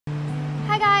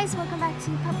guys, welcome back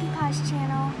to Puppy Pie's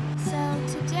channel.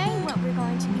 So today what we're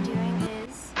going to be doing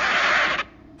is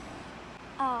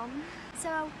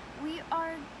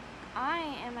I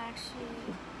am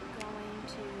actually going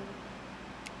to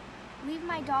leave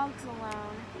my dogs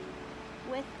alone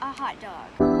with a hot dog.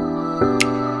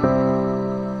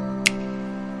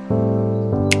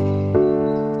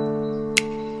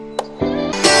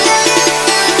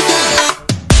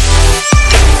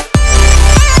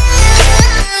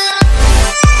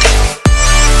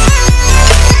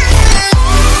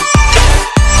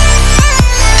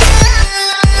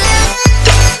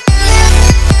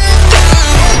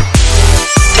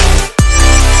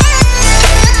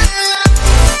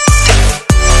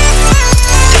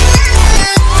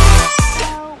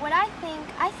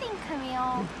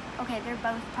 Camille, okay, they're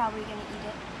both probably gonna eat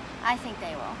it. I think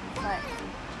they will, but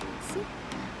let's see.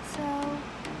 So,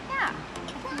 yeah, I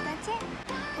think that's it.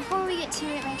 Before we get to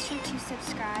it, make sure to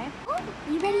subscribe. Oh,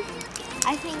 you ready?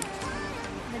 I think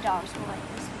the dogs will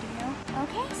like this video.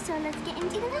 Okay, so let's get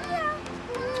into the video.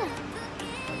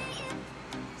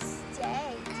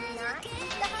 Stay, do not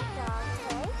eat the hot dog,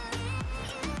 okay?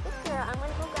 Good girl, I'm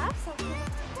gonna go grab something.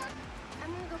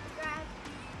 I'm gonna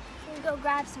go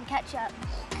grab some ketchup.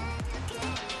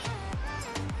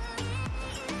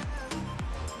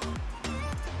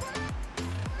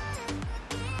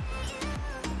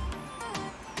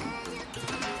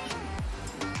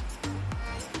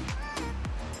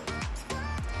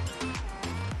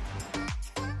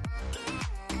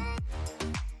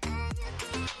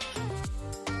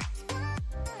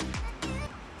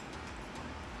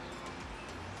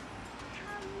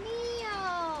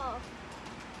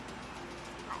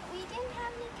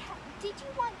 Did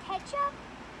you want ketchup?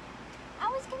 I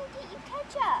was gonna get you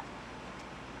ketchup.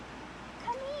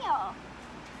 Camille.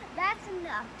 That's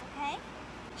enough, okay?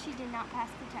 She did not pass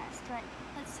the test, but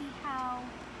let's see how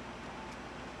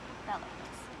Bella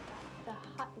does. The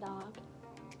hot dog.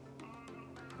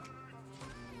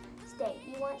 Stay.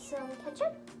 You want some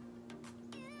ketchup?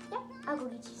 Yeah, I'll go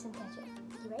get you some ketchup.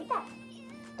 Be right back.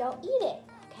 Don't eat it,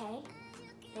 okay?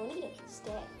 Don't eat it.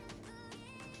 Stay.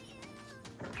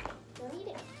 Don't eat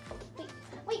it.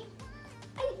 Wait.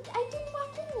 I didn't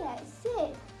walk in yet.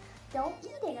 Sit. Don't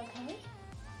eat it, okay?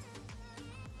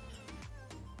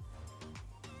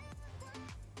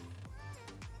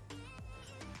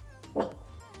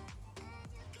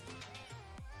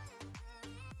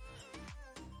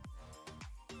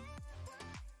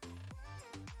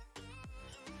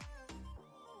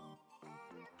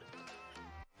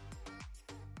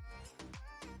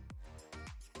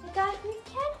 I got your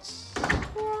ketchup.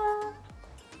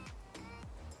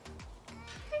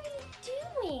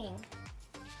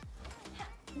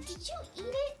 Did you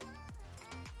eat it?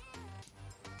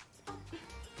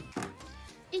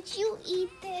 Did you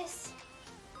eat this?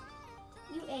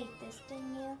 You ate this,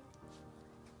 didn't you?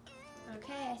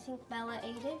 Okay, I think Bella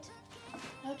ate it.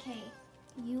 Okay,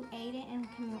 you ate it and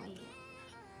Camille ate it.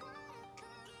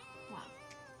 Wow.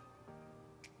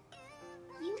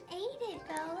 You ate it,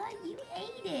 Bella. You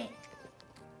ate it.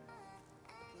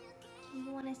 Do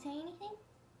you want to say anything?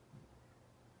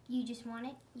 You just want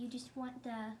it? You just want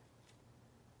the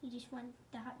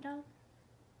hot dog?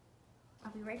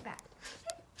 I'll be right back.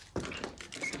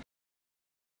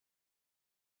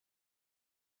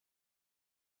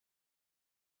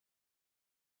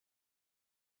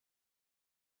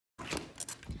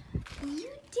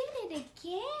 You did it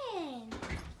again.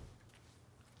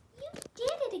 You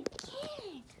did it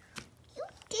again. You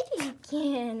did it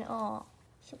again. Oh,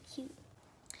 so cute.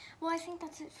 Well, I think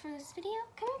that's it for this video.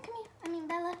 Come here. I mean,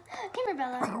 Bella. Come here,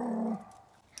 Bella.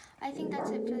 I think that's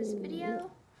it for this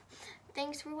video.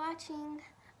 Thanks for watching.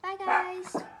 Bye,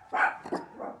 guys.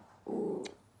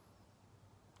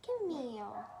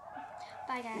 Camille.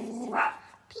 Bye, guys.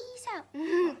 Peace out.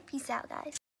 Peace out,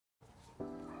 guys.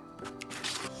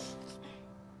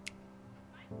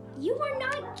 You are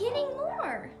not getting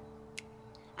more.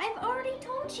 I've already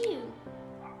told you.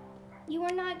 You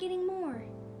are not getting more.